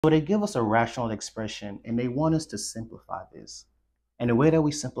So they give us a rational expression and they want us to simplify this. And the way that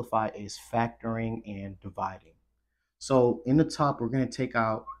we simplify is factoring and dividing. So in the top, we're going to take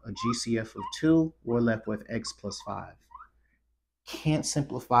out a GCF of 2. We're left with x plus 5. Can't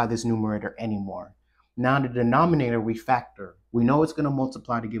simplify this numerator anymore. Now the denominator we factor. We know it's going to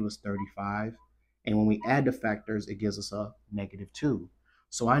multiply to give us 35. And when we add the factors, it gives us a -2.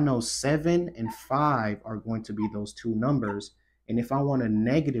 So I know 7 and 5 are going to be those two numbers. And if I want a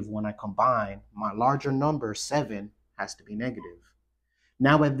negative when I combine, my larger number, 7, has to be negative.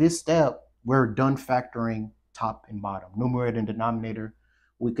 Now at this step, we're done factoring top and bottom, numerator and denominator.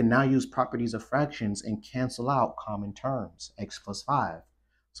 We can now use properties of fractions and cancel out common terms, x plus 5.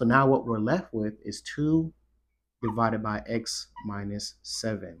 So now what we're left with is 2 divided by x minus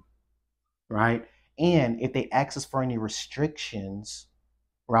 7, right? And if they ask us for any restrictions,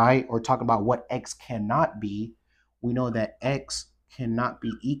 right, or talk about what x cannot be, we know that x cannot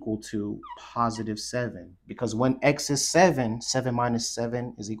be equal to +7, because when x is 7, 7 minus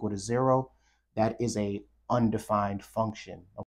 7 is equal to 0. That is a undefined function.